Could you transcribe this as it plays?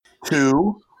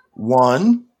2,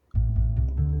 1.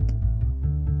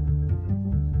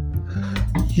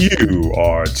 You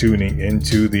are tuning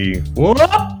into the What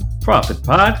Profit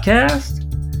Podcast.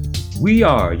 We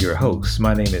are your hosts.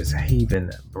 My name is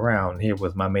Haven Brown, here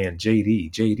with my man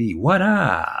JD. JD, what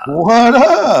up? What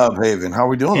up, Haven? How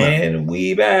we doing, man? And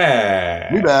we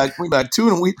back. We back. Two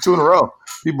in a row.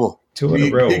 People,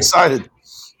 be excited.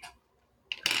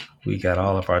 We got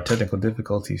all of our technical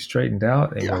difficulties straightened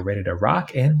out, and we're ready to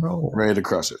rock and roll. Ready to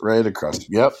crush it.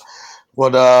 Yep.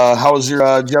 What? How was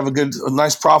your? Did you have a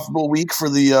nice, profitable week for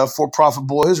the for-profit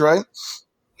boys? Right?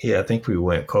 Yeah, I think we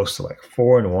went close to like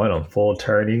 4-1 on full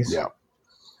turnies. Yeah.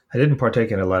 I didn't partake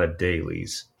in a lot of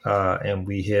dailies, and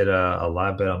we hit a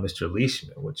live bet on Mr.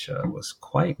 Leishman, which was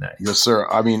quite nice. Yes, sir.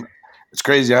 I mean, it's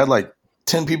crazy. I had like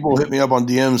 10 people hit me up on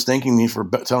DMs thanking me for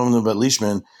telling them about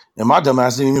Leishman, and my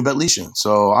dumbass didn't even bet Leishman,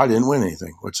 so I didn't win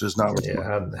anything, which is not.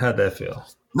 Yeah, how'd that feel?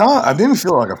 No, I made me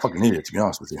feel like a fucking idiot, to be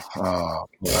honest with you. But,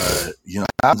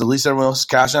 at least everyone else is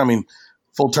cashing. I mean,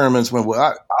 full tournaments went well.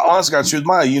 I honestly got to choose.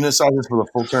 My unit sizes for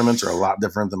the full tournaments are a lot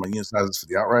different than my unit sizes for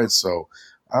the outrights, so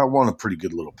I won a pretty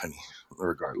good little penny,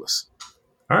 regardless.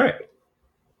 All right,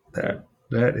 that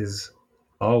is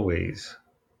always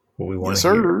what we want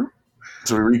to hear.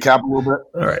 So we recap a little bit.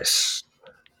 All right.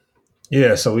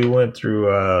 Yeah, so we went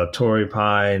through Torrey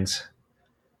Pines.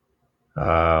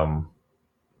 Our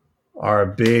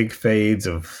big fades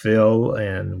of Phil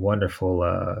and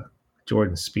wonderful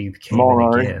Jordan Spieth came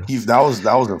in again. That was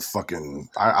a fucking.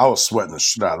 I was sweating the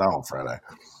shit out of that on Friday.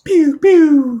 Pew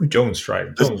pew. Jones strike.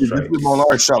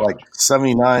 Molinari shot like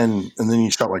 79, and then he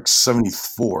shot like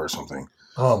 74 or something.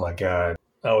 Oh my god,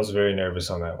 I was very nervous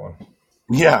on that one.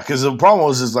 Yeah, because the problem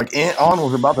was like On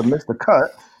was about to miss the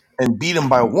cut and beat him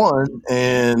by 1,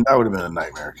 and that would have been a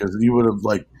nightmare because you would have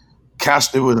like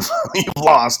cashed it. Would have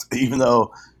lost, even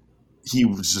though he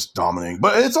was just dominating.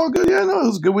 But it's all good. Yeah, no, it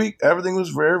was a good week. Everything was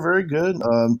very, very good.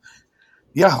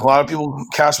 Yeah, a lot of people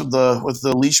cashed with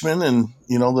the Leishman, and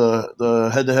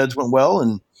the head to heads went well,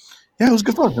 and yeah, it was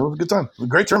good fun. It was a good time. It was a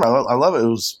great tournament. I love it. It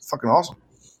was fucking awesome.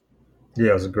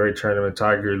 Yeah, it was a great tournament.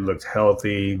 Tiger looked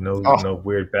healthy. No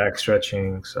weird back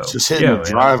stretching. So just hitting the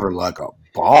driver like a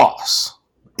boss.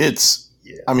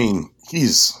 I mean, he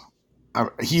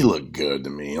looked good to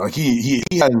me. Like he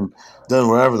hadn't done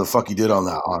whatever the fuck he did on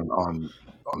that on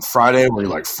Friday where he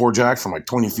like 4-jacked from like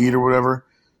 20 feet or whatever.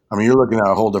 I mean, you're looking at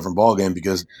a whole different ball game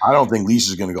because I don't think Leash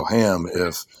is going to go ham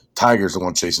if Tiger's the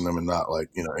one chasing them and not like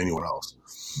anyone else.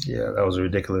 Yeah, that was a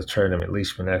ridiculous tournament.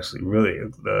 Leishman actually really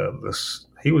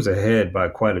he was ahead by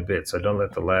quite a bit, so don't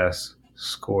let the last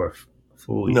score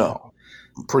fool you. No,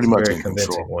 pretty much very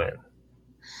convincing win.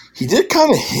 He did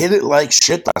kind of hit it like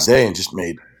shit that day and just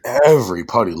made every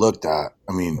putt he looked at.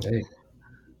 I mean,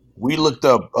 we looked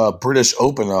up British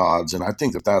Open odds, and I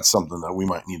think that's something that we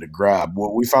might need to grab.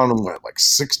 Well, we found him at like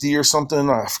 60 or something.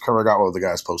 I forgot what the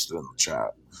guys posted in the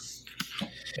chat.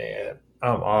 Man,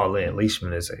 I'm all in.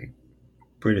 Leishman is a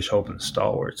British Open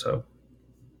stalwart, so.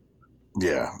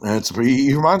 Yeah, and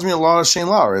he reminds me a lot of Shane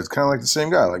Lowry. It's kind of like the same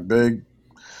guy, like big,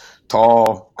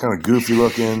 tall, kind of goofy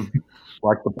looking,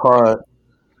 like the putt.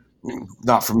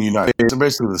 Not from United. So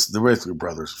basically, they're basically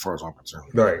brothers, as far as I'm concerned.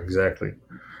 Right, exactly.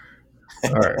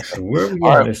 All right, so where are we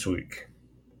going this week?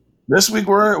 This week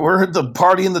we're at the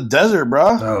party in the desert,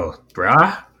 brah. Oh,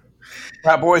 brah.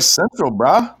 Fat Boy Central,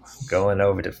 brah. Going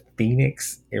over to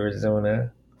Phoenix,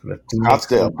 Arizona for the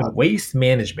Phoenix Open Waste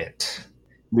Management.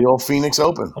 The old Phoenix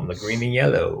Open. On the green and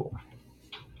yellow.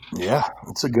 Yeah,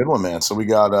 it's a good one, man. So we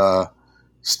got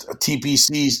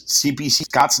CPC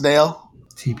Scottsdale.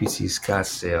 TPC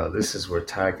Scottsdale. This is where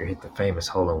Tiger hit the famous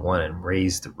hole-in-one and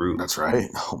raised the roof. That's right.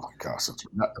 Oh my gosh.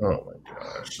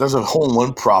 There's a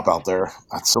hole-in-one prop out there.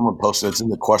 Someone posted. It's in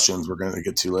the questions we're going to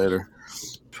get to later.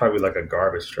 Probably like a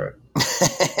garbage truck.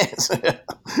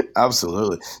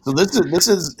 Absolutely. So this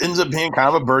ends up being kind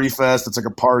of a birdie fest. It's like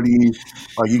a party.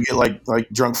 Like you get like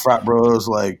drunk frat bros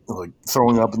like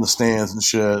throwing up in the stands and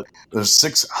shit. There's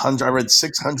 600. I read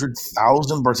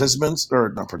 600,000 participants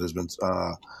or not participants.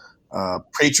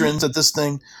 Patrons at this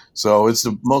thing. So it's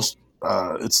the most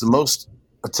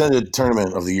attended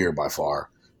tournament of the year by far,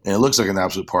 and it looks like an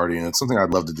absolute party. And it's something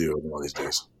I'd love to do one of these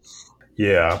days.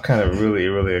 Yeah, I'm kind of really,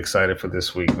 really excited for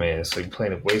this week, man. So you're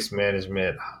playing at Waste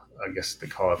Management. I guess they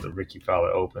call it the Ricky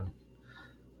Fowler Open.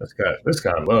 This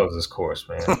guy loves this course,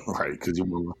 man. Right? Because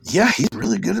he's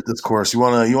really good at this course. You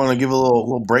wanna give a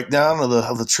little breakdown of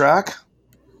the track?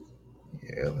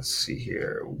 Yeah, let's see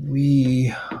here.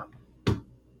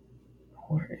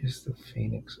 Where is the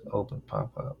Phoenix Open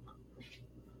pop up?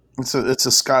 It's a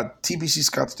TPC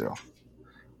Scottsdale.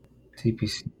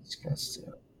 TPC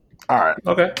Scottsdale. All right.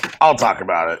 Okay. I'll talk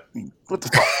about it. What the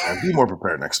fuck, man? Be more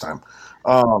prepared next time.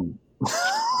 What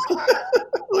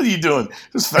are you doing?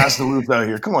 Just fast and loose out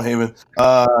here. Come on, Heyman.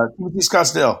 Timothy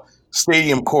Scottsdale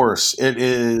Stadium course. It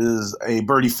is a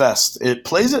birdie fest. It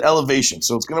plays at elevation,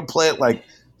 so it's going to play at like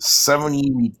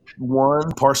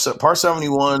 71, par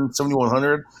 71,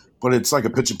 7100, but it's like a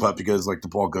pitch and putt because like the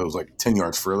ball goes like 10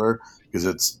 yards further because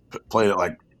it's played at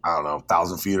like, I don't know,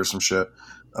 1,000 feet or some shit.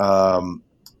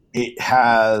 It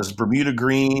has Bermuda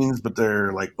greens, but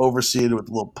they're like overseeded with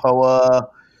a little POA,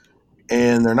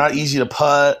 and they're not easy to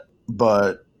putt,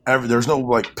 but there's no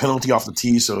like penalty off the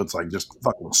tee, so it's like just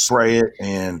fucking spray it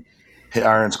and hit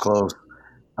irons close.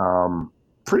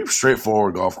 Pretty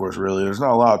straightforward golf course, really. There's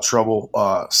not a lot of trouble.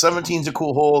 17's a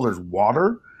cool hole. There's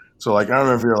water. So, like, I don't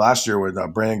know if you were last year when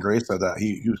Brandon Grace said that.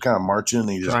 He was kind of marching and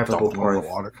he just dumped him in the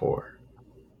water.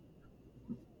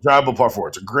 Drivable par 4.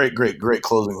 It's a great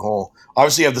closing hole.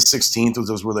 Obviously, you have the 16th, which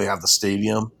is where they have the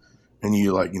stadium. And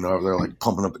you, like, you know, they're, like,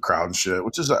 pumping up the crowd and shit,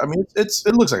 which is, I mean, it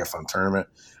looks like a fun tournament.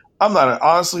 I'm not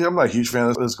a huge fan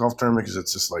of this golf tournament because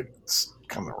it's just, like, it's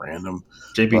kind of random.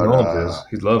 JP Nolan is.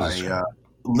 He loves it.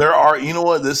 There are, you know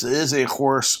what, this is a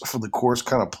course for the course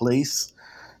kind of place.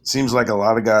 Seems like a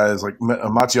lot of guys, like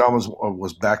Matsuyama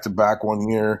was back-to-back one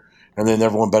year, and then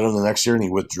everyone bet him the next year, and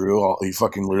he withdrew. He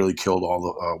fucking literally killed all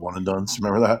the one-and-dones.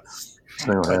 Remember that?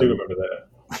 I do remember that.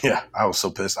 Yeah, I was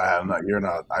so pissed. I had him that year, and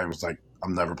I was like,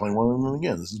 I'm never playing one of them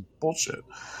again. This is bullshit.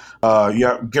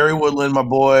 Gary Woodland, my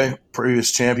boy,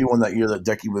 previous champion, won that year that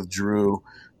Decky withdrew.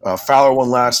 Fowler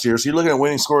won last year. So you're looking at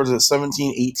winning scores at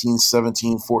 17, 18,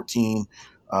 17, 14.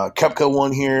 Koepka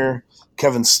won here.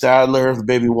 Kevin Stadler, the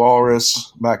Baby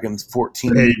Walrus, back in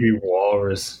 14. Baby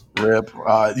Walrus. Rip.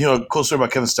 Cool story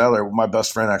about Kevin Stadler. My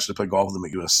best friend actually played golf with him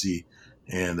at USC,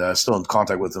 and still in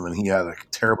contact with him, and he had a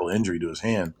terrible injury to his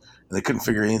hand, and they couldn't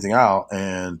figure anything out,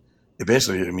 and it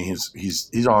basically, I mean,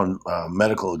 he's on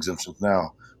medical exemptions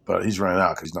now, but he's running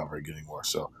out because he's not very good anymore.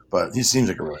 So, but he seems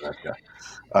like a really nice guy.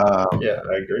 Yeah,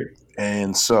 I agree.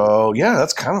 And so, yeah,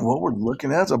 that's kind of what we're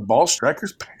looking at. It's a ball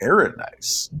striker's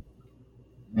paradise.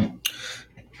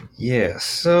 Yeah,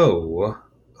 so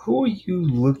who are you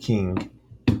looking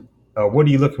what are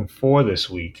you looking for this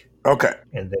week? Okay.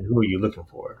 And then who are you looking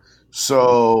for?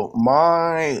 So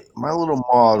my little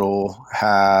model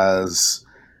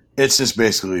it's just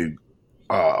basically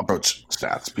approach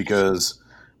stats because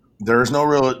there's no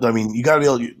real, I mean, you got to be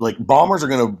able to, like, bombers are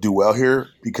going to do well here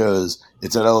because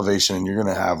it's at elevation and you're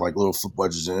going to have like little flip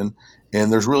wedges in,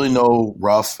 and there's really no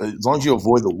rough. As long as you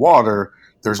avoid the water,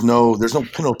 there's no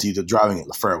penalty to driving it in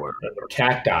the fairway.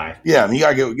 Cacti. Yeah, I mean,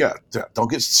 you gotta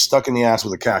don't get stuck in the ass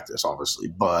with a cactus, obviously.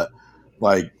 But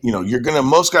like, you know,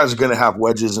 most guys are gonna have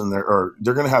wedges in there, or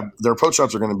they're gonna have their approach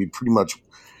shots are gonna be pretty much,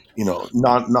 you know,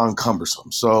 non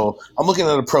cumbersome. So I'm looking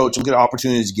at approach and get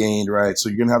opportunities gained, right? So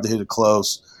you're gonna have to hit it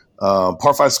close.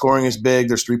 Par 5 scoring is big.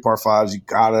 There's 3 par 5s.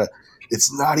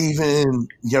 It's not even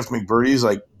you have to make birdies.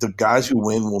 Like, the guys who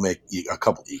win will make a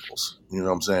couple equals. You know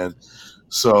what I'm saying?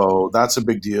 So that's a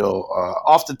big deal.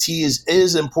 Off the tee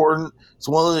is important. It's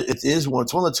one of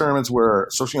the tournaments where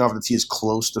structuring off the tee is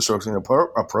close to structuring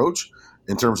approach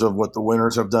in terms of what the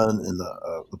winners have done in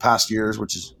the past years,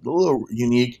 which is a little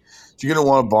unique. So you're going to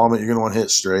want to bomb it. You're going to want to hit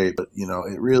straight. But, you know,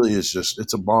 it really is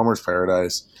it's a bomber's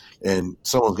paradise. And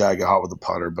someone's got to get hot with the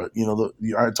putter. But, you know,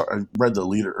 I read the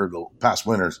leader or the past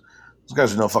winners. Those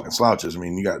guys are no fucking slouches. I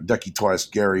mean, you got Decky twice,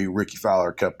 Gary, Ricky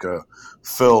Fowler, Koepka,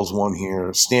 Phil's won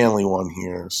here, Stanley won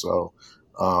here. So,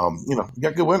 you know, you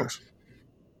got good winners.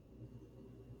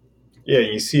 Yeah,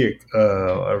 you see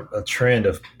a trend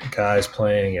of guys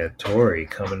playing at Torrey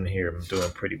coming here and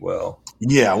doing pretty well.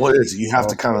 Yeah, what is it? You have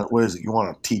to kind of, what is it? You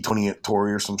want a T20 at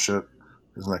Torrey or some shit?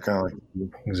 Isn't that kind of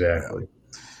like exactly?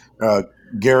 Yeah.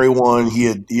 Gary won.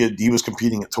 He was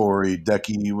competing at Torrey.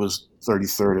 Decky was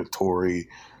 33rd at Torrey.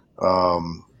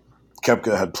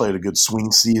 Koepka had played a good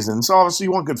swing season, so obviously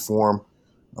you want good form.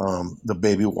 The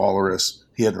Baby Walrus,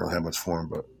 he hadn't really had much form,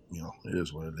 but you know, it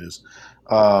is what it is.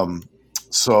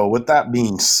 So with that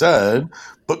being said,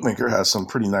 Bookmaker has some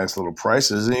pretty nice little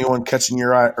prices. Anyone catching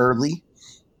your eye early?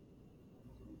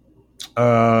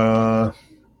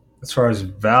 As far as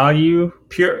value,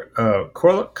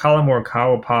 Colin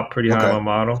Morikawa popped pretty high on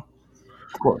my model.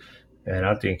 Of course. And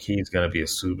I think he's going to be a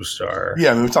superstar.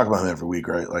 Yeah, I mean, we talk about him every week,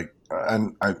 right? Like,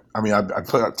 and I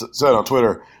said on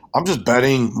Twitter, I'm just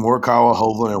betting Morikawa,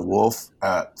 Hovland, and Wolf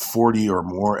at 40 or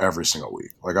more every single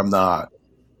week. Like, I'm not.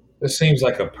 This seems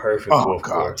like a perfect Wolf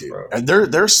course, dude. bro. And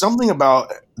there's something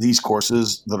about these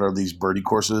courses that are these birdie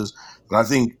courses that I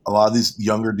think a lot of these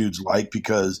younger dudes like,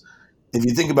 because if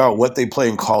you think about what they play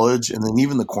in college and then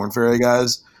even the Korn Ferry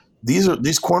guys,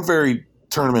 these Korn Ferry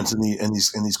tournaments in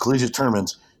these collegiate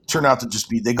tournaments turn out to just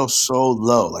be, they go so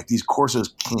low. Like these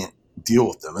courses can't deal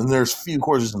with them. And there's few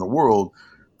courses in the world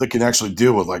that can actually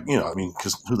deal with, like,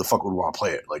 because who the fuck would want to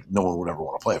play it? Like no one would ever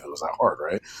want to play if it was that hard,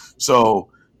 right? So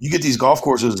you get these golf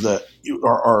courses that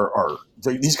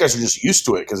these guys are just used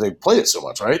to it because they play it so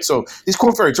much, right? So these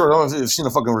Korn Ferry Tours, I don't know if you've seen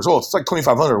the fucking results. It's like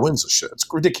 2,500 wins and shit. It's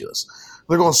ridiculous.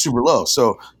 They're going super low.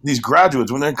 So these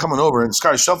graduates, when they're coming over, and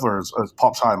Scotty Scheffler is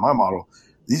pops high in my model.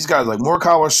 These guys like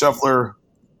Morikawa, Scheffler,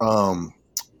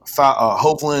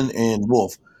 Hovland, and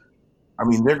Wolf. I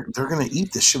mean, they're going to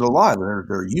eat this shit alive.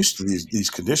 They're used to these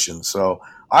conditions. So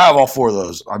I have all four of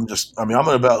those. I'm going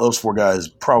to bet those four guys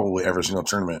probably every single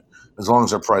tournament, as long as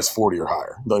they're priced 40 or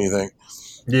higher. Don't you think?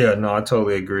 Yeah, no, I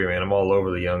totally agree, man. I'm all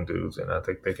over the young dudes, and I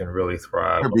think they can really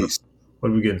thrive. What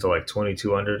are we getting to, like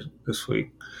 2,200 this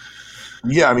week?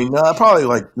 Yeah, I mean, probably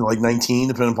like 19,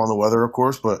 depending upon the weather, of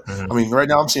course. But I mean, right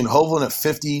now I'm seeing Hovland at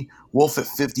 50, Wolf at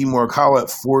 50, Morikawa at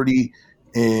 40,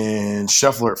 and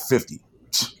Scheffler at 50.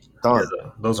 Done. Yeah,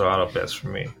 those are auto bets for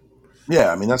me.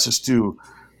 Yeah, I mean that's just too,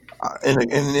 and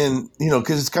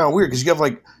because it's kind of weird because you have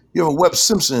a Webb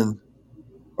Simpson,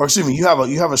 or excuse me, you have a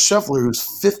Scheffler who's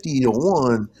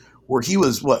 50-1, where he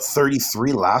was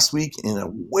 33 last week in a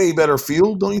way better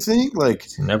field, don't you think? Like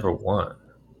he's never won.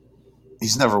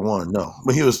 He's never won, no,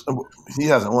 but he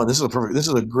hasn't won. This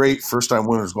is a great first time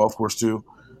winners golf course too.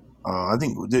 I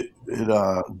think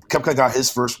Koepka got his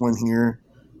first win here.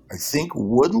 I think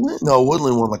Woodland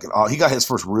won he got his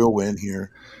first real win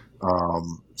here.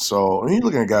 So I mean, you're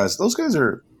looking at guys. Those guys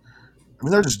are, I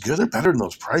mean, they're just good. They're better than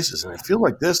those prices, and I feel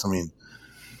like this. I mean,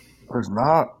 there's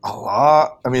not a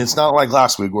lot. I mean, it's not like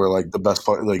last week where like the best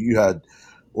part, like you had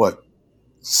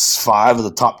 5 of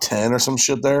the top 10 or some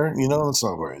shit there. That's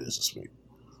not where it is this week.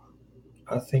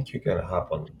 I think you're gonna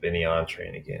hop on the Benny On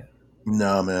train again.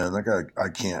 No, man, that guy, I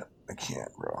can't,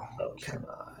 bro. Oh,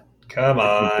 come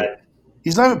on.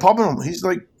 He's not even popping him. He's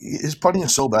like, his putting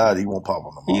is so bad, he won't pop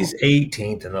on the model. He's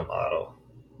 18th in the model.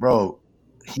 Bro,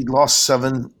 he lost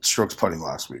 7 strokes putting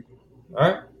last week.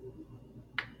 All right.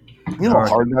 You know how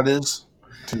hard that is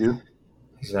to do?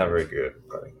 He's not very good at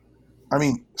putting. I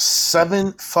mean,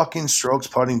 7 fucking strokes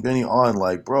putting Benny On.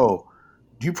 Like, bro,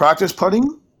 do you practice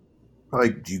putting?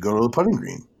 Like, do you go to the putting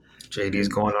green? JD's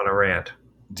going on a rant.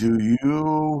 Do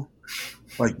you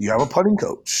have a putting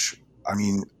coach? I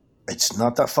mean, it's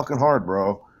not that fucking hard,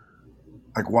 bro.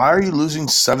 Like, why are you losing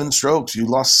 7 strokes? You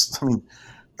lost, I mean,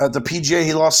 at the PGA,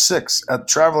 he lost 6. At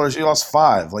Travelers, he lost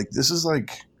 5. Like, this is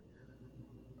like,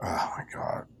 oh my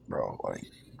God, bro. Like,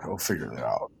 go figure it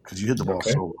out. Because you hit the ball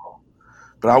so well.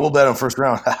 But I will bet on first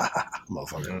round.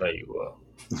 Motherfucker. No, you will.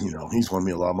 He's won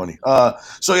me a lot of money.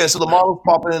 So the model's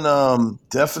popping.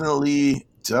 Definitely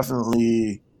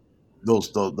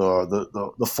those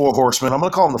the 4 horsemen. I'm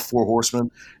gonna call them the 4 horsemen.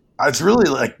 It's really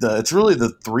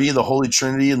the 3, the Holy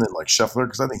Trinity, and then like Scheffler,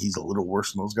 because I think he's a little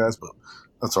worse than those guys, but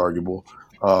that's arguable.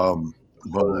 Holy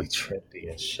Trinity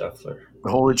and Scheffler. The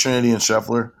Holy Trinity and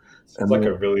Scheffler. It's like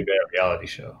a really bad reality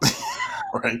show.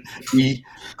 Right? He's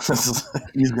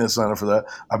going to sign up for that.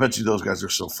 I bet you those guys are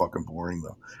so fucking boring,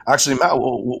 though. Actually, Matt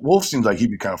Wolf seems like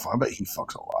he'd be kind of fun. I bet he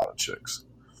fucks a lot of chicks.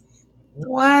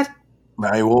 What?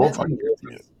 Matthew Wolf?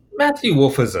 Matthew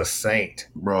Wolf is a saint.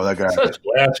 Bro, that guy. Such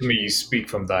blasphemy you speak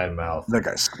from thy mouth. That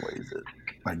guy slays it.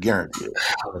 I guarantee it.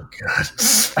 Oh, God.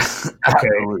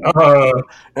 Okay.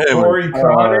 Anyway, Corey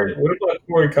Connors. What about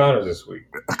Corey Connors this week?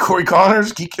 Corey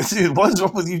Connors? Dude, what is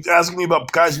up with you asking me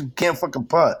about guys who can't fucking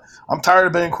putt? I'm tired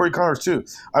of betting Corey Connors, too.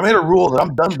 I made a rule that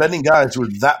I'm done betting guys who are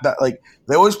that bad. Like,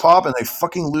 they always pop and they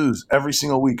fucking lose every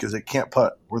single week because they can't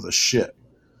putt worth a shit.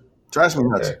 Drives me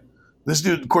nuts. This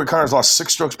dude, Corey Connors, lost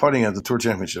 6 strokes putting at the Tour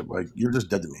Championship. Like, you're just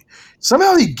dead to me.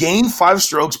 Somehow he gained 5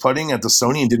 strokes putting at the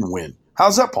Sony and didn't win.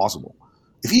 How's that possible?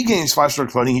 If he gains 5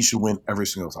 strokes putting, he should win every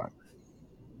single time.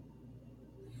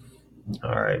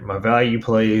 All right, my value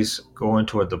plays going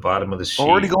toward the bottom of the sheet.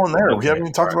 Already going there. We haven't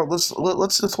even talked about this.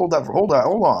 Let's just hold that. Hold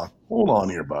on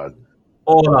here, bud.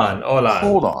 Hold on.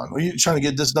 Are you trying to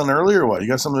get this done early or what? You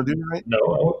got something to do tonight?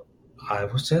 No, I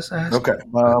was just asking. Okay.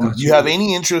 Do you have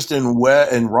any interest in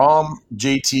Rahm,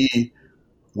 JT,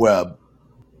 Webb?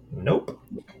 Nope.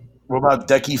 What about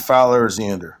Decky, Fowler, or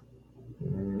Xander?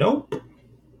 Nope.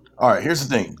 All right, here's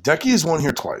the thing. Decky has won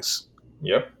here twice.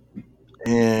 Yep.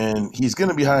 And he's going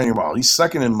to be high in your model. He's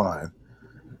second in mine.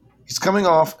 He's coming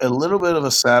off a little bit of a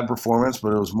sad performance,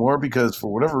 but it was more because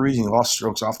for whatever reason he lost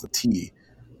strokes off the tee.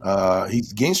 He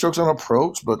gained strokes on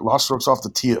approach, but lost strokes off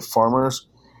the tee at Farmers.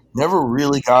 Never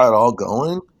really got it all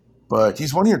going, but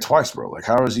he's won here twice, bro. Like,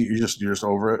 how is he? You're just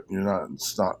over it. You're not.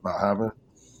 It's not happening.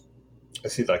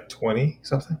 Is he like 20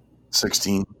 something?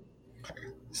 16.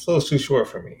 It's a little too short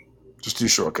for me. Just too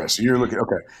short. Okay, so you're looking.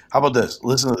 Okay, how about this?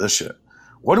 Listen to this shit.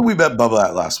 What did we bet Bubba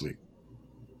at last week?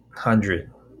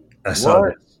 100. I saw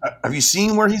What? this. Have you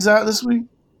seen where he's at this week?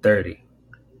 30.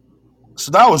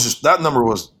 So that number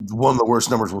was one of the worst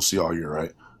numbers we'll see all year,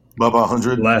 right? Bubba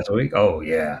 100. Last week? Oh,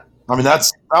 yeah. I mean, that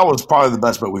was probably the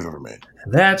best bet we've ever made.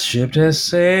 That ship has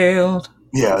sailed.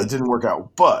 Yeah, it didn't work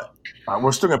out, but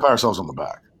we're still gonna pat ourselves on the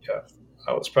back. Yeah.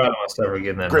 I was proud of myself for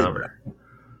getting that Great. number.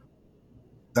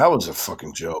 That was a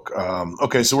fucking joke.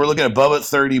 Okay, so we're looking at Bubba at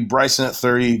 30, Bryson at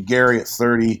 30, Gary at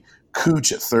 30,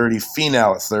 Cooch at 30,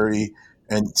 Finau at 30,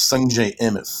 and Sungjae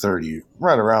M at 30,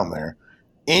 right around there.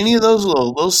 Any of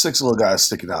those 6 little guys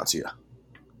sticking out to you?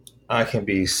 I can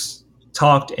be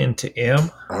talked into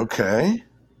M. Okay.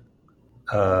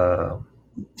 The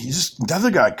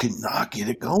other guy could not get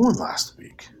it going last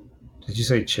week. Did you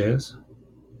say Chiz?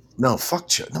 No, fuck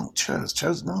Ches. No,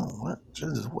 Ches, no. What? Ches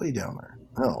is way down there.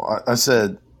 No, I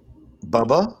said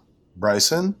Bubba,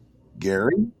 Bryson,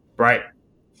 Gary. Right.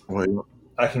 Wait,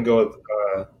 I can go with,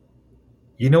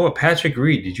 you know what, Patrick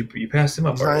Reed. Did you pass him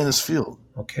up? he's not in this field.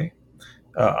 Okay.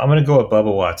 I'm going to go with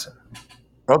Bubba Watson.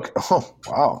 Okay. Oh,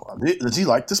 wow. Does he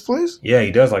like this place? Yeah,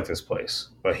 he does like this place.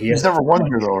 But He's never won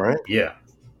here, though, right? Yeah.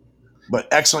 But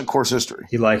excellent course history.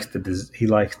 He likes the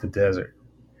desert.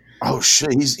 Oh,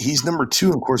 shit. He's number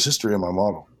 2 in course history in my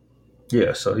model.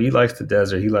 Yeah, so he likes the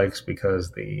desert. He likes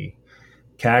because the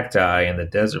cacti in the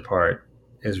desert part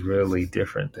is really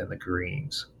different than the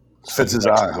greens. Fits his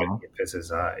eye, huh? It fits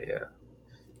his eye, yeah.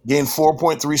 Gained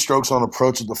 4.3 strokes on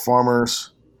approach at the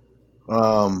Farmers.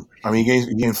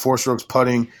 He gained 4 strokes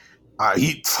putting.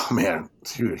 He played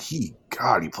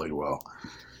well.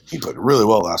 He played really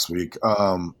well last week.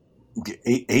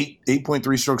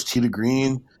 8.3 strokes tee to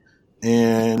green,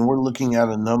 and we're looking at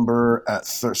a number at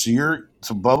 30.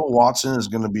 So Bubba Watson is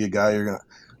going to be a guy you're going to.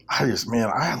 I like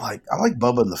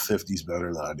Bubba in the 50s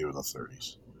better than I do in the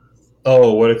 30s.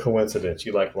 Oh, what a coincidence!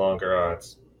 You like longer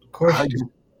odds, of course.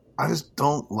 I just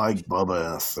don't like Bubba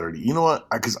in a 30. You know what?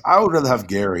 Because I would rather have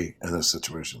Gary in this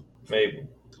situation. Maybe.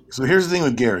 So here's the thing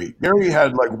with Gary. Gary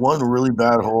had like one really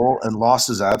bad hole and lost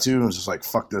his attitude and was just like,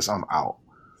 fuck this, I'm out.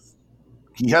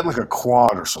 He had like a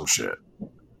quad or some shit.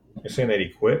 You're saying that he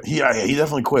quit? He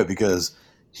definitely quit because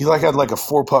he like had like a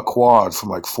 4-putt quad from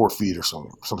like 4 feet or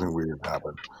something weird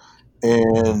happened.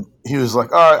 And he was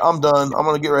like, all right, I'm done. I'm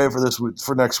going to get ready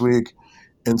for next week.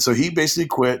 And so he basically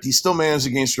quit. He still managed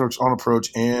to gain strokes on approach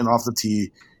and off the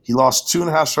tee. He lost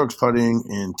 2.5 strokes putting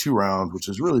in 2 rounds, which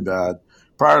is really bad.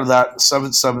 Prior to that,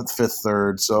 7th, 5th,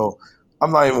 3rd. So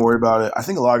I'm not even worried about it. I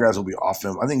think a lot of guys will be off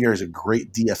him. I think Gary's a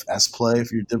great DFS play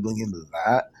if you're dibbling into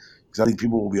that, because I think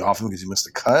people will be off him because he missed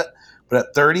a cut. But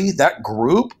at 30, that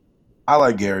group, I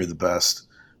like Gary the best.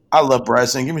 I love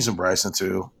Bryson. Give me some Bryson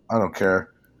too. I don't care.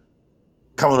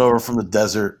 Coming over from the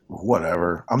desert,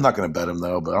 whatever. I'm not going to bet him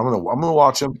though, but I'm going to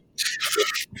watch him.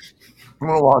 I'm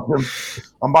going to watch him.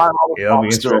 I'm buying all the I'll be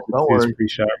interested Don't to see worry. his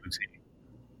pre-shot routine.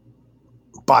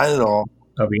 Buying it all.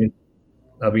 I'll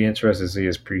be interested to see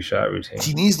his pre-shot routine.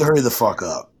 He needs to hurry the fuck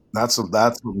up. That's what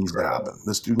needs to happen.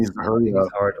 This dude needs to hurry up.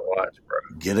 It's hard to watch, bro.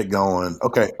 Get it going.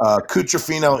 Okay. Kuchar,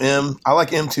 Finau, M. I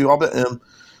like M too. I'll bet M.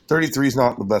 33 is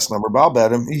not the best number, but I'll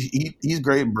bet him. He's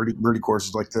great in birdie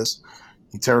courses like this.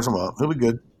 He tears them up. He'll be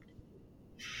good.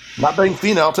 Not betting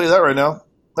Finau, I'll tell you that right now.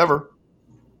 Never.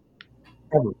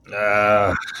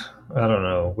 I don't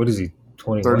know. What is he?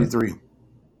 21? 33.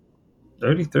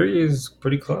 33 is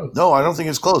pretty close. No, I don't think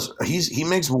it's close. He's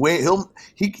made way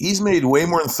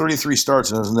more than 33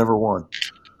 starts and has never won.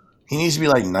 He needs to be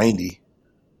like 90.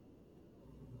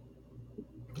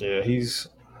 Yeah, he's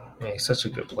such a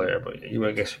good player, but I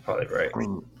guess you're probably right. I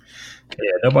mean,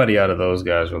 Yeah, nobody out of those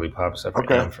guys really pops up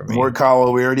okay. for me.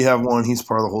 Morikawa, we already have one. He's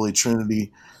part of the Holy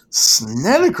Trinity.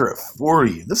 Snedeker at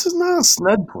 40. This is not a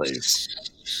Sned place.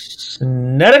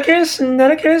 Snedeker.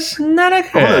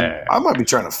 I might be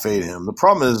trying to fade him. The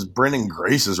problem is Brendan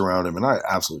Grace is around him, and I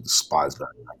absolutely despise that.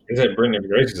 He said Brendan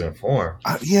Grace is in form.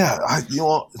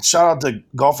 Shout out to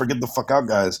Golfer Get the Fuck Out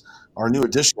guys. Our new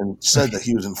edition said that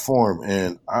he was in form,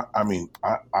 and I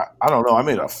don't know. I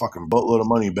made a fucking boatload of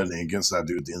money betting against that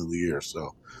dude at the end of the year,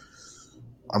 so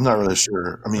I'm not really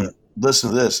sure. I mean, listen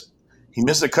to this. He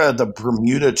missed a cut at the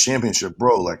Bermuda Championship,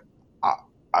 bro. Like,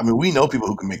 we know people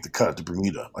who can make the cut at the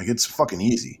Bermuda. Like, it's fucking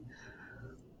easy.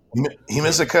 He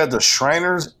missed a cut at the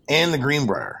Shriners and the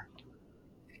Greenbrier.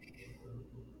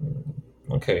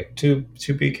 Okay, to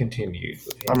be continued.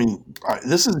 I mean,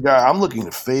 this is a guy I'm looking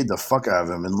to fade the fuck out of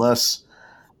him unless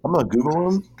I'm going to Google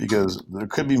him because there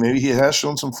could be maybe he has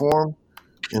shown some form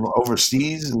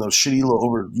overseas in those shitty little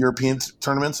over European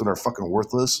tournaments that are fucking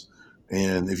worthless.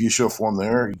 And if you show form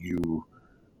there,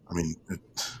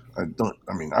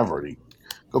 I've already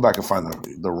go back and find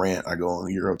the rant I go on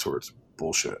the Euro Tour. It's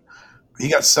bullshit. He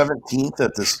got 17th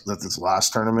at this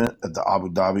last tournament at the Abu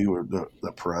Dhabi where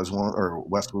the Perez won or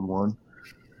Westwood won.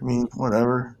 I mean,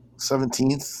 whatever.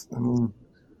 17th. I mean,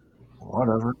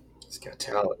 whatever. He's got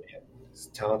talent, man. He's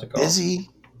talented. Is he?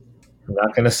 I'm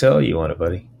not gonna sell you on it,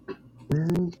 buddy.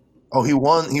 Oh, he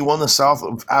won the South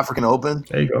African Open.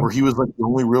 There you go. Where he was like the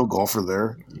only real golfer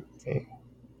there. Okay.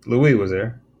 Louis was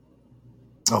there.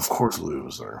 Of course, Louis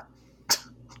was there.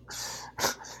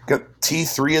 Got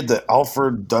T3 at the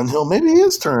Alfred Dunhill. Maybe he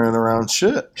is turning around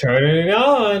shit. Turning it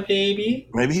on, baby.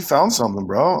 Maybe he found something,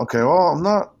 bro. Okay, well, I'm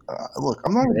not.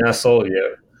 I'm not. Not sold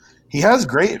yet. He has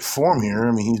great form here.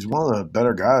 I mean, he's one of the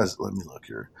better guys. Let me look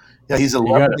here. Yeah, he's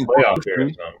 11th. He got a playoff here.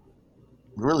 It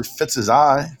really fits his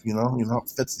eye. You know, it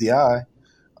fits the eye.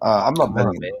 I'm not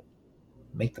betting. Man.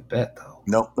 Make the bet though.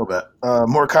 Nope, no bet.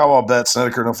 Morikawa bet.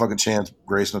 Snedeker, no fucking chance.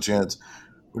 Grace, no chance.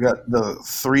 We got the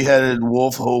three-headed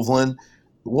Wolf Hovland.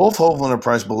 Wolf Hovland are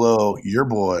priced below your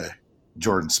boy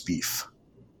Jordan Spieth.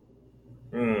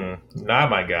 Not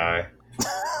my guy.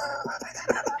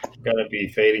 Gonna be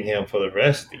fading him for the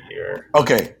rest of the year.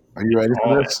 Okay, are you ready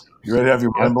for this? You ready to have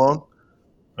your mind blown?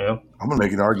 Yeah. I'm gonna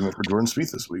make an argument for Jordan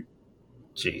Spieth this week.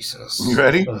 Jesus. You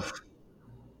ready?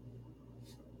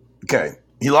 Okay.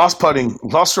 He lost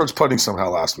strokes putting somehow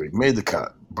last week. Made the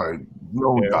cut by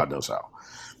God knows how.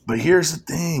 But here's the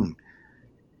thing.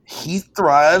 He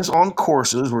thrives on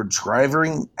courses where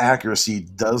driving accuracy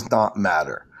does not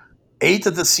matter. 8th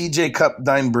at the CJ Cup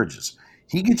 9 Bridges.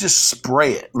 He could just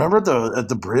spray it. Remember at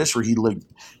the British where he the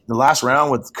last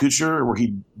round with Kuchar where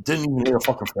he didn't even hit a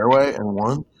fucking fairway and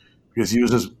won because he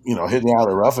was just hitting out of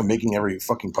the rough and making every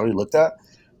fucking putt he looked at.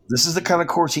 This is the kind of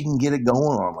course he can get it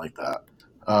going on like that.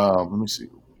 Let me see.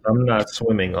 I'm not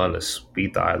swimming on the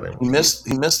Spieth Island. He missed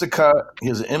the cut. He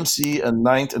has an MC, a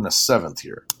 9th, and a 7th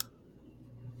here.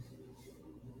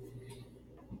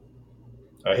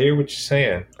 I hear what you're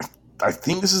saying. I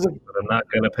think this is but I'm not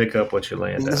going to pick up what you're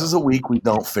laying down. This is a week we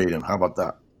don't fade him. How about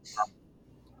that?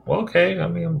 Well, okay. I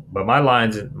mean, but my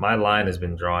line has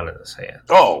been drawn in the sand.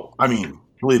 Oh, I mean,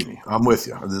 believe me, I'm with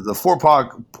you. The For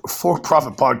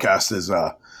Profit podcast is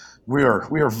we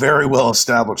are very well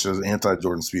established as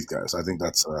anti-Jordan Spieth guys. I think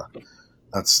that's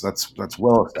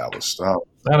well established.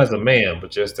 Not as a man,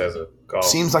 but just as a golfer.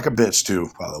 Seems like a bitch too,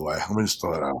 by the way. Let me just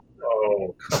throw that out.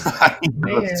 Oh, come on,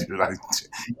 man. Dude,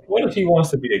 what if he wants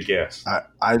to be a guest?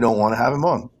 I don't want to have him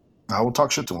on. I will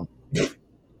talk shit to him.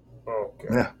 Okay.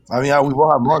 Yeah, I mean, we will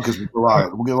have him on because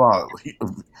we'll get a lot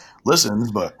of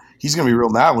listens, but he's gonna be real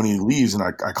mad when he leaves, and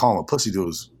I call him a pussy to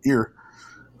his ear.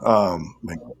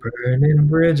 Burning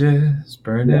bridges.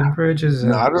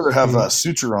 No, I'd rather have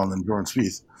Suture on than Jordan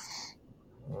Spieth.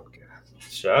 Okay.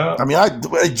 Shut up. I mean,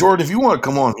 Jordan, if you want to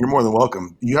come on, you're more than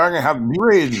welcome. You are gonna have to be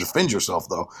ready to defend yourself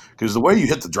though, because the way you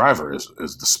hit the driver is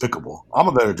despicable. I'm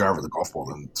a better driver of the golf ball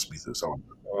than Spieth is. So.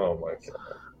 Oh my god.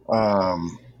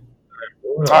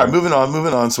 All right, moving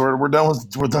on. So we're done with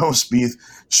Spieth.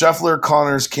 Scheffler,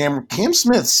 Connors, Cam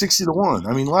Smith, 60-1.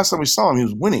 I mean, last time we saw him, he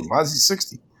was winning. Why is he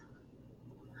 60?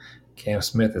 Cam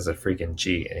Smith is a freaking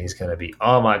G, and he's going to be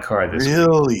on my card this week.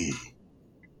 Really?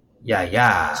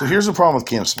 Yeah. So here's the problem with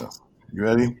Cam Smith. You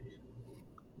ready?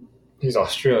 He's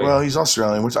Australian. Well, he's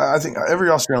Australian, which I think every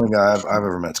Australian guy I've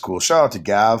ever met is cool. Shout out to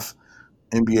Gav,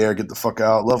 NBA, get the fuck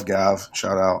out. Love Gav.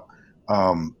 Shout out.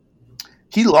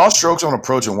 He lost strokes on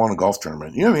approach and won a golf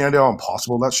tournament. You have any idea how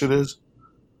impossible that shit is?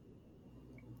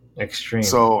 Extreme.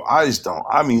 So I just don't.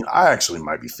 I mean, I actually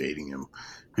might be fading him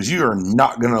because you are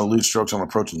not going to lose strokes on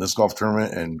approach in this golf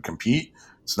tournament and compete.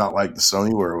 It's not like the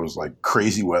Sony where it was like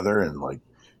crazy weather and like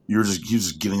you're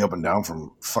just getting up and down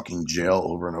from fucking jail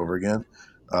over and over again.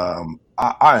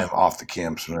 I am off the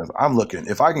Cam Smith. I'm looking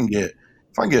if I can get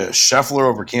a Scheffler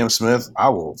over Cam Smith, I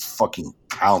will fucking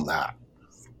pound that.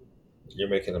 You're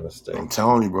making a mistake. I'm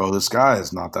telling you, bro, this guy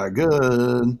is not that good.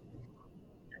 You're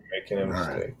making a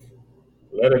mistake. Right.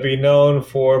 Let it be known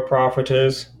for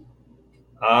Profiters.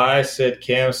 I said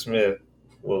Cam Smith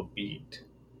will beat.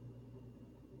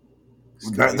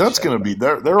 That's going to be,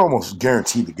 they're almost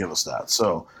guaranteed to give us that.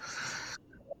 So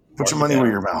put your money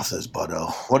where your mouth is, buddo.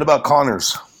 What about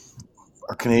Connors,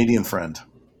 our Canadian friend?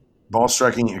 Ball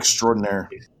striking extraordinaire.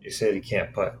 You said he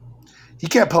can't putt. He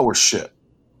can't putt worth shit.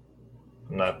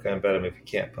 I'm not going to bet him if he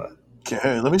can't putt.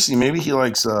 Okay, let me see. Maybe he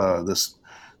likes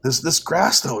this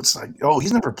grass, though. It's like, oh,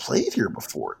 he's never played here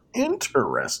before.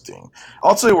 Interesting.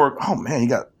 I'll tell you where, oh, man,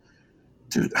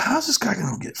 dude, how's this guy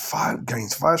going to get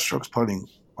gains 5 strokes putting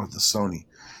with the Sony?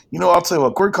 You know, I'll tell you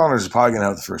what, Corey Connors is probably going to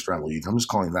have the first round lead. I'm just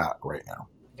calling that right now.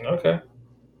 Okay.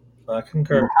 I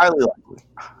concur.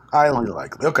 Highly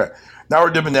likely. Okay. Now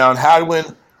we're dipping down. Hadwin,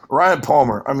 Ryan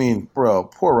Palmer. I mean, bro,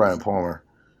 poor Ryan Palmer.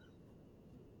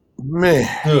 Man.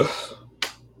 Ugh.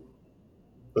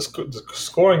 The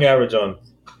scoring average on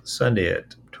Sunday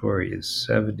at Torrey is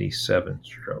 77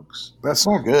 strokes. That's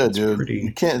not good, dude. Pretty...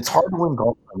 You can't. It's hard to win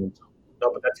golf tournaments.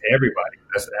 No, but that's everybody.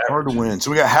 That's the hard to win.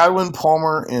 So we got Hadwin,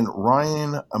 Palmer, and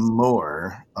Ryan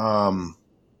Moore.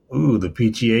 Ooh, the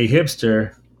PGA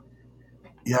hipster.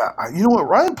 Yeah, you know what?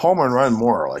 Ryan Palmer and Ryan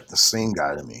Moore are like the same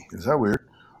guy to me. Is that weird?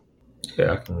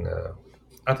 Yeah,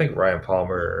 I think Ryan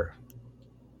Palmer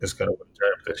is going to win a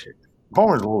tournament this year.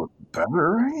 Palmer's a little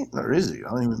better, right? Or is he? I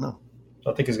don't even know.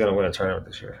 I think he's going to win a tournament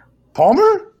this year.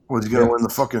 Palmer? Was he going to win the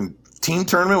fucking team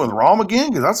tournament with Rahm again?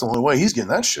 Because that's the only way he's getting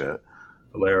that shit.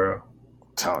 Valero.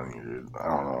 I'm telling you, dude. I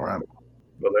don't know. Right?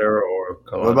 Valero or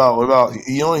Colon. What about,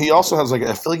 you know, he also has like,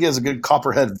 I feel like he has a good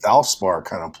Copperhead Valspar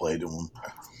kind of play to him.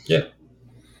 Yeah.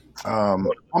 I'm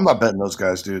not betting those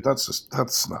guys, dude. That's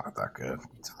not that good.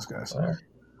 Those guys. Right.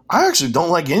 I actually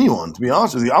don't like anyone, to be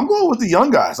honest with you. I'm going with the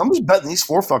young guys. I'm just betting these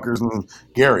four fuckers and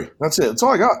Gary. That's it. That's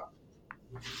all I got.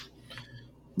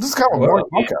 This is kind of a boring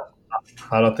podcast.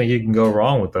 I don't think you can go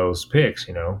wrong with those picks,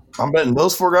 you know. I'm betting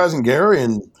those four guys and Gary,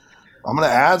 and I'm going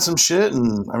to add some shit.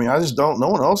 And I mean, I just don't. No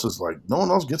one else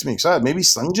gets me excited. Maybe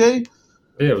Sungjae.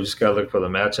 Yeah, we just got to look for the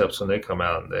matchups when they come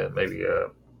out, and then maybe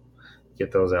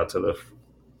get those out to the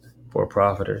for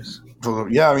profiters.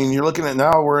 Yeah, I mean, you're looking at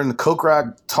now. We're in the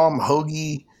Kokrak, Tom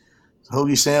Hoagie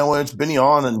sandwich, Benny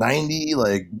On at 90.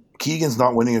 Like Keegan's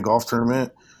not winning a golf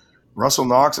tournament. Russell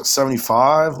Knox at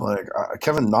 75. Like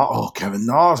Kevin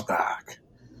Na's back.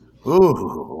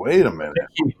 Ooh, wait a minute. I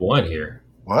think he won here.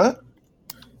 What?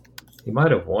 He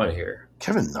might have won here.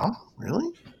 Kevin Na?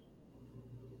 Really?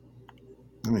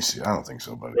 Let me see. I don't think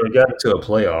so, buddy. We got into a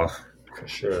playoff for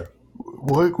sure.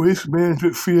 Waste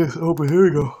management fee open. Here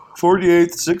we go.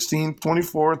 48th, 16th,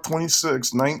 24th,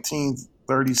 26th, 19th,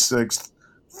 36th,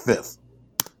 5th.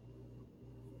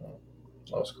 That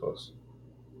was close.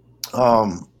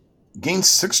 Gained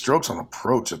 6 strokes on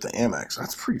approach at the Amex.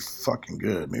 That's pretty fucking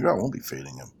good. Maybe I won't be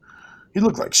fading him. He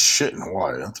looked like shit in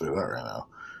Hawaii. I'll tell you that right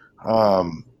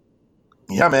now.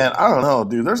 Yeah, man. I don't know,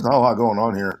 dude. There's not a lot going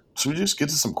on here. Should we just get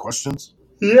to some questions?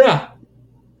 Yeah.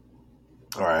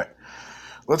 All right.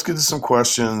 Let's get to some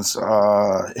questions.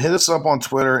 Hit us up on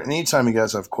Twitter anytime you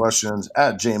guys have questions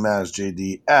at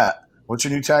JMazJD at what's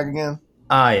your new tag again?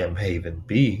 I am Haven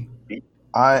B.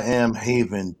 I am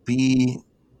Haven B.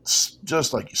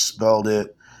 Just like you spelled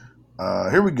it.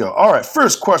 Here we go. All right.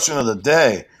 First question of the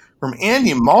day from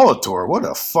Andy Molitor. What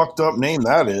a fucked up name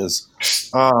that is.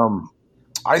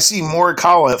 I see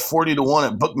Morikawa at 40-1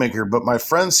 at Bookmaker, but my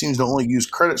friend seems to only use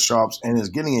credit shops and is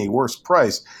getting a worse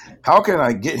price. How can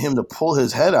I get him to pull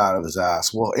his head out of his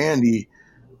ass? Well, Andy,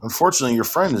 unfortunately, your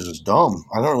friend is just dumb.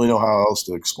 I don't really know how else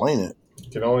to explain it.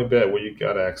 You can only bet what you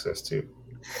got access to.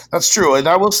 That's true. And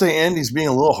I will say Andy's being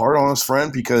a little hard on his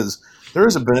friend because there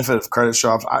is a benefit of credit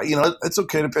shops. It's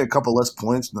okay to pay a couple less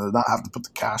points and not have to put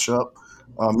the cash up.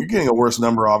 You're getting a worse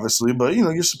number, obviously, but,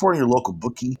 you're supporting your local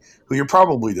bookie, who you're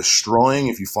probably destroying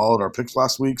if you followed our picks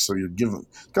last week. So you're kind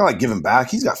of like giving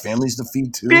back. He's got families to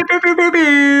feed, too. Beep, beep, beep, beep,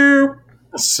 beep.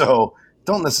 So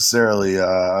don't necessarily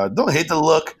don't hate the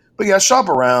look, but, yeah, shop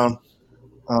around.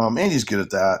 Andy's good at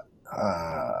that,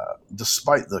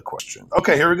 despite the question.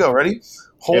 Okay, here we go. Ready?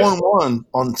 Hole in one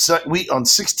on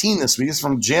 16 this week. It's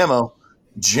from Jammo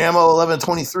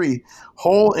 1123.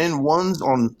 Hole in ones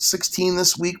on 16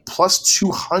 this week plus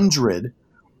 200,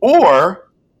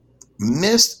 or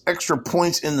missed extra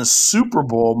points in the Super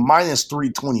Bowl minus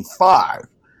 325.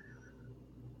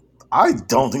 I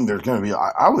don't think there's going to be.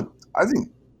 I think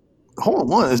hole in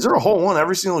one. Is there a hole in one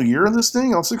every single year in this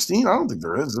thing on 16? I don't think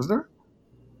there is there?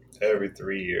 Every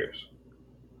 3 years.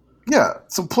 Yeah.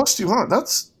 So plus 200.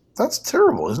 That's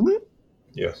terrible, isn't it?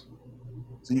 Yes.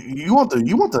 So you want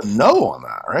the no on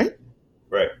that, right?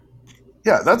 Right.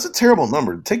 Yeah, that's a terrible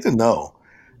number. Take the no.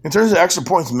 In terms of extra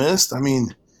points missed, I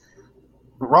mean,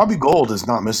 Robbie Gould is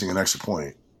not missing an extra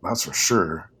point. That's for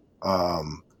sure. I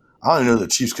don't even know who the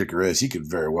Chiefs kicker is. He could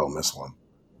very well miss one.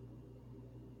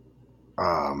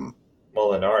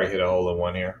 Molinari hit a hole in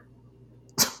one here.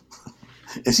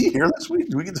 Is he here this week?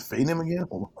 Do we get to fade him again?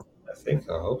 Hold on.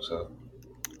 I hope so.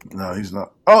 No, he's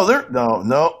not. Oh, there. No.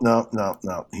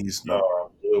 He's not.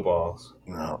 No, blue balls.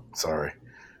 No, sorry.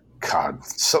 God,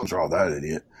 something's wrong with that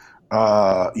idiot.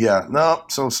 Yeah, no,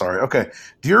 so sorry. Okay.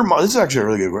 This is actually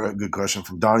a really good question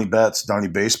from Donnie Betts, Donnie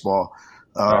Baseball.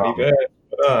 Donnie Betts,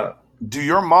 what up? Do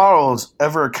your models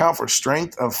ever account for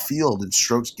strength of field and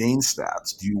strokes gain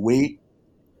stats? Do you weight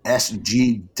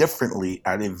SG differently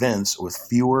at events with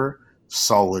fewer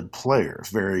solid players?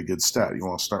 Very good stat. You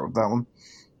want to start with that one?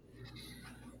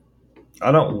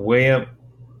 I don't weigh them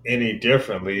any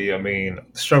differently. I mean,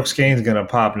 strokes gain's gonna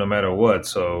pop no matter what,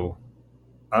 so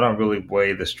I don't really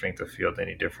weigh the strength of field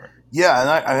any different. Yeah,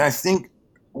 and I think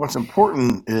what's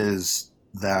important is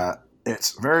that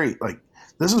it's very like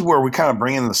this is where we kind of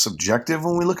bring in the subjective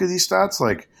when we look at these stats.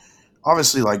 Like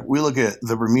obviously, like we look at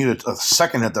the Bermuda, a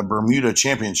second at the Bermuda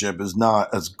Championship is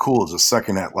not as cool as a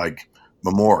second at like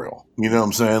Memorial. You know what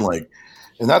I'm saying? Like,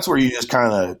 and that's where you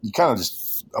kind of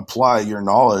just apply your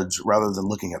knowledge rather than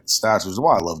looking at the stats. Which is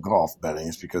why I love golf betting.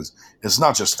 Is because it's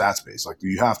not just stats based. Like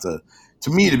you have to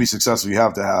me, to be successful, you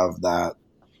have to have that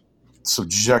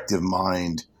subjective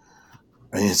mind,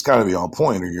 and it's got to be on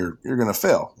point, or you're going to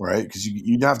fail, right? Because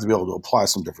you have to be able to apply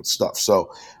some different stuff.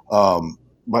 So,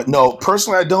 but no,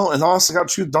 personally, I don't. And honestly, I got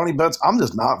to choose Donnie Betts. I'm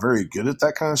just not very good at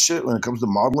that kind of shit when it comes to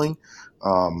modeling.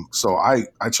 So I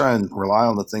try and rely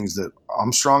on the things that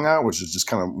I'm strong at, which is just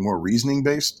kind of more reasoning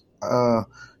based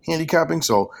handicapping.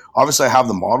 So obviously I have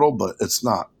the model, but it's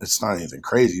not anything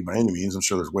crazy by any means. I'm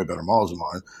sure there's way better models than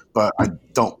mine, but I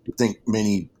don't think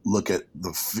many look at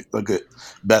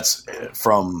bets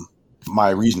from my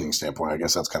reasoning standpoint. I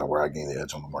guess that's kind of where I gain the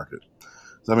edge on the market.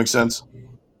 Does that make sense?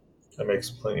 That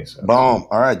makes plenty of sense. Boom.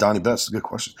 All right, Donnie Betts, good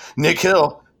question. Nick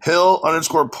Hill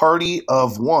 _ party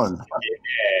of one.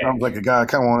 Yeah. Sounds like a guy I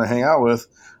kind of want to hang out with.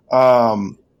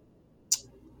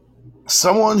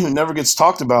 Someone who never gets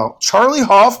talked about, Charlie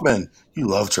Hoffman. You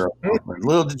love Charlie Hoffman.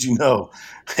 Little did you know,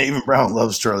 Haven Brown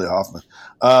loves Charlie Hoffman.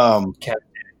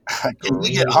 Can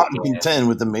he get hot and contend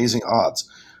with amazing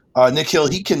odds? Nick Hill,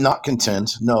 he cannot contend.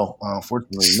 No,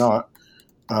 unfortunately not.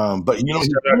 But you know, he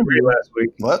started out great last week.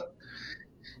 What?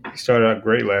 He started out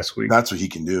great last week. That's what he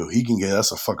can do. He can get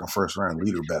us a fucking first round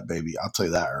leader bet, baby. I'll tell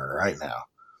you that right now.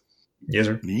 Yes,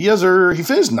 sir. Yes, sir. He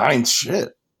finished 9th.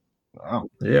 Shit. Wow.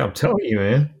 Yeah, I'm telling you,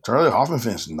 man. Charlie Hoffman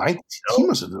finished 9th. He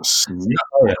must have just sneaked.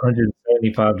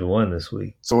 175 to 1 this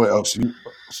week. So wait, so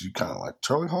you kind of like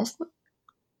Charlie Hoffman?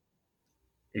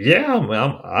 Yeah,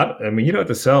 I mean, you don't have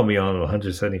to sell me on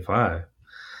 175.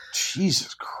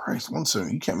 Jesus Christ,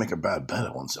 170. You can't make a bad bet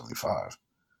at 175.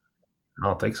 I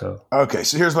don't think so. Okay,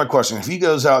 so here's my question: if he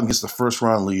goes out and gets the first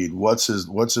round lead, what's his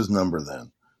number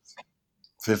then?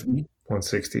 50?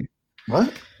 160. What?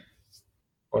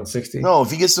 160? No,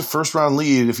 if he gets the first round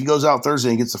lead, if he goes out Thursday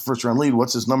and gets the first round lead,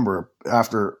 what's his number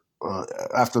after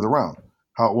the round?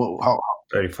 How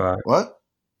 35. What?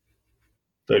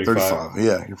 35.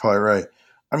 Yeah, you're probably right.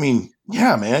 I mean,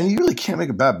 yeah, man, you really can't make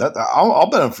a bad bet. I'll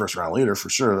bet him first round leader for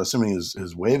sure, assuming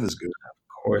his wave is good.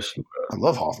 Of course you will. I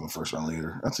love Hoffman first round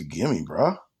leader. That's a gimme,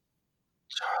 bro.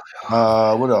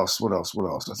 What else?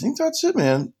 I think that's it,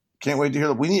 man. Can't wait to hear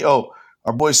that. We need our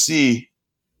boy C.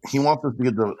 He wants us to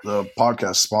get the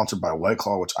podcast sponsored by White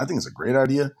Claw, which I think is a great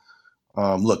idea.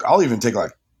 Look, I'll even take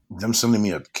like them sending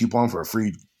me a coupon for a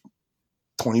free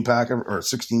 20 pack or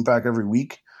 16 pack every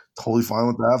week. Totally fine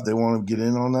with that. If they want to get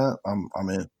in on that, I'm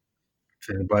in. If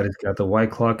anybody's got the White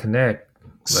Claw Connect,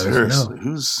 seriously,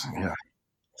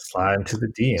 slide into the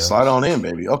DM. Slide on in,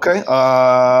 baby. Okay.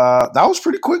 That was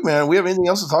pretty quick, man. We have anything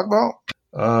else to talk about?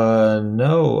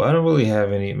 No, I don't really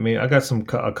have any. I mean, I got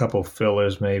a couple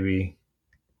fillers maybe.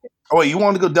 Oh wait, you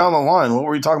wanted to go down the line. What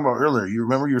were you talking about earlier? You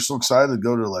remember you were so excited to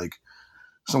go to like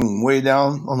some way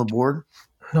down on the board?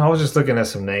 No, I was just looking at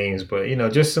some names, but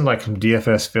just some like some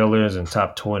DFS fillers and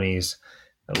top 20s.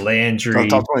 Landry,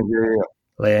 top 20, yeah.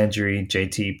 Landry,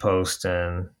 JT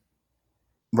Poston,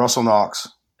 Russell Knox.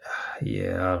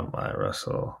 Yeah, I don't mind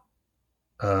Russell.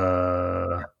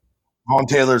 Vaughn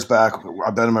Taylor's back.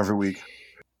 I bet him every week.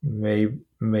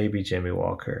 Maybe Jimmy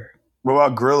Walker. What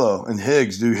about Grillo and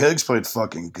Higgs? Dude, Higgs played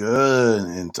fucking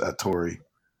good at Torrey.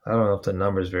 I don't know if the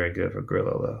number's very good for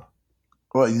Grillo though.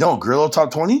 Well, Grillo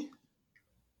top 20?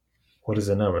 What is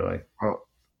the number like?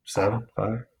 7,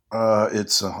 5?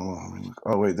 It's oh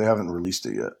wait, they haven't released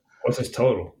it yet. What's his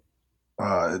total?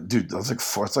 Dude, that's like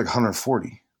it's like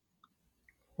 140.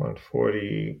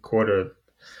 140 quarter.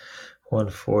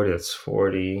 140. That's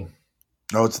 40.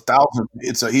 No, it's 1,000.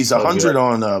 He's 100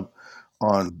 on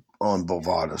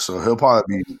Bovada, so he'll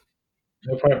probably be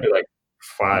like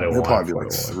 5 to 1. He'll probably be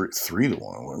like 3 to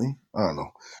 1, wouldn't he? I don't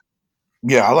know.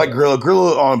 Yeah, I like Grillo.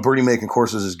 Grillo on birdie making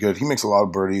courses is good. He makes a lot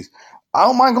of birdies. I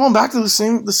don't mind going back to the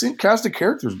same cast of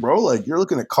characters, bro. Like you're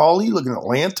looking at Cauley, looking at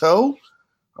Lanto.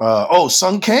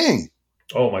 Sung Kang.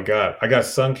 Oh my God, I got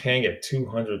Sung Kang at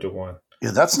 200 to 1.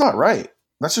 Yeah, that's not right.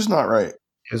 That's just not right.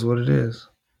 Is what it is.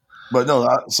 But no,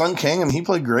 Sung Kang, he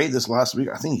played great this last week.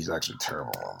 I think he's actually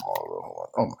terrible on Hold on.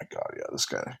 Oh my God, yeah, this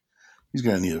guy. He's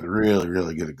going to need to really,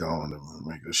 really get it going to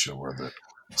make this show worth it.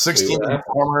 16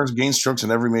 performers, gained strokes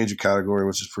in every major category,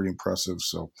 which is pretty impressive.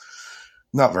 So,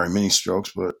 not very many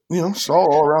strokes, but it's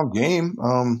all around game.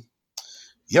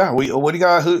 Yeah. What do you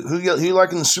got? Who you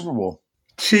like in the Super Bowl?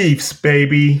 Chiefs,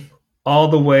 baby. All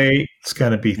the way. It's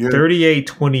going to be Yeah.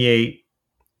 38-28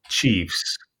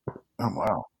 Chiefs. Oh,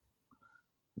 wow.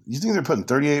 You think they're putting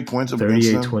 38 points up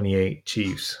against them? 38-28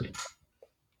 Chiefs.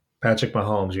 Patrick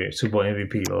Mahomes, your Super Bowl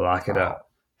MVP. Lock it up.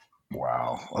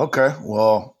 Wow. Okay.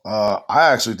 Well, I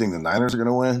actually think the Niners are going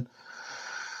to win.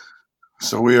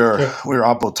 So we are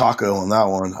Oppo Taco on that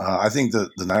one. I think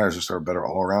that the Niners are a better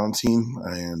all around team,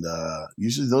 and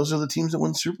usually those are the teams that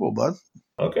win the Super Bowl, bud.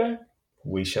 Okay,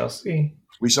 we shall see.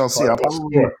 We shall see.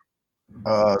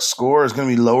 Score is going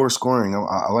to be lower scoring.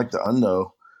 I like the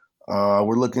undo.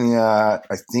 We're looking at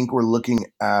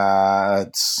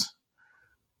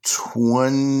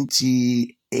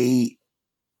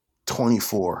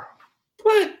 28-24.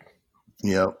 What?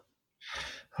 Yep.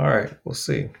 All right, we'll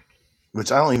see. Which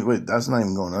I don't even wait. That's not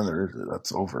even going under, is it?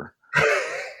 That's over.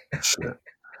 Shit.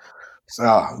 So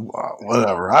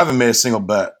whatever. I haven't made a single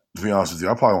bet, to be honest with you.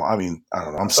 I don't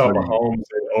know. I'm sorry. Mahomes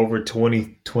over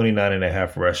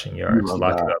 29.5 rushing yards.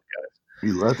 Lock it up,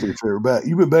 guys. That's your favorite bet.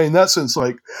 You've been betting that since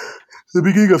like the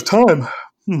beginning of time.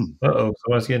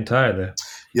 Someone's getting tired there.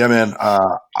 Yeah, man.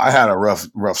 I had a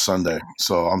rough Sunday,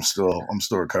 so I'm still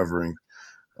recovering.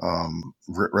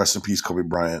 Rest in peace, Kobe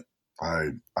Bryant.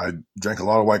 I drank a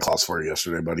lot of White Claws for you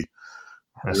yesterday, buddy.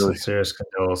 Really serious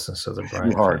condolences to the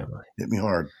Bryant family. Hit me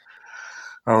hard.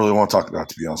 I don't really want to talk about it,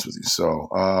 to be honest with you. So,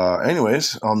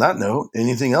 anyways, on that note,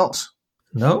 anything else?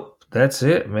 Nope. That's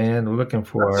it, man. We're looking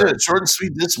for short and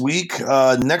sweet this week.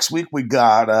 Next week we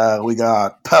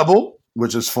got Pebble,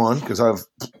 which is fun because I've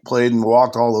played and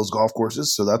walked all those golf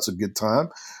courses, so that's a good time.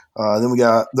 Then we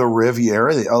got the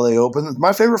Riviera, the LA Open.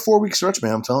 My favorite 4-week stretch,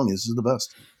 man. I'm telling you, this is the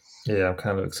best. Yeah, I'm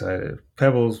kind of excited.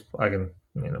 Pebbles,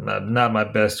 not my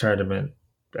best tournament.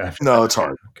 No, it's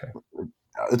hard. Okay,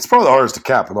 it's probably the hardest to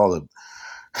cap with all the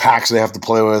hacks they have to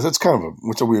play with. It's kind of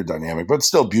a weird dynamic, but it's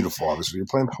still beautiful. Obviously, you're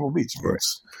playing Pebble Beach, bro.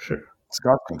 It's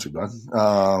golf country, bud.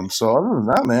 So other than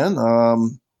that, man, I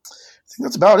think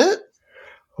that's about it.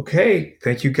 Okay,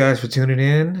 thank you guys for tuning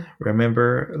in.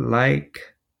 Remember,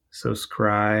 like,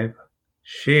 subscribe,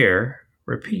 share,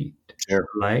 repeat. Share.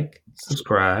 Like,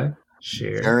 subscribe,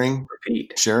 share, sharing,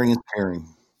 repeat. Sharing is caring.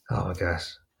 Oh my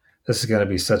gosh, this is going to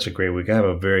be such a great week. I have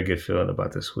a very good feeling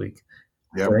about this week.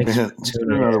 Yeah,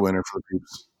 another winner for the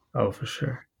peeps. Oh, for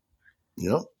sure.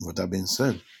 Yep. With that being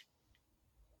said,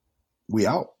 we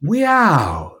out. We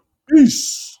out.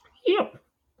 Peace. Yep.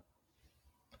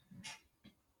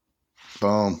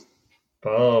 Boom.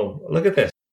 Look at this.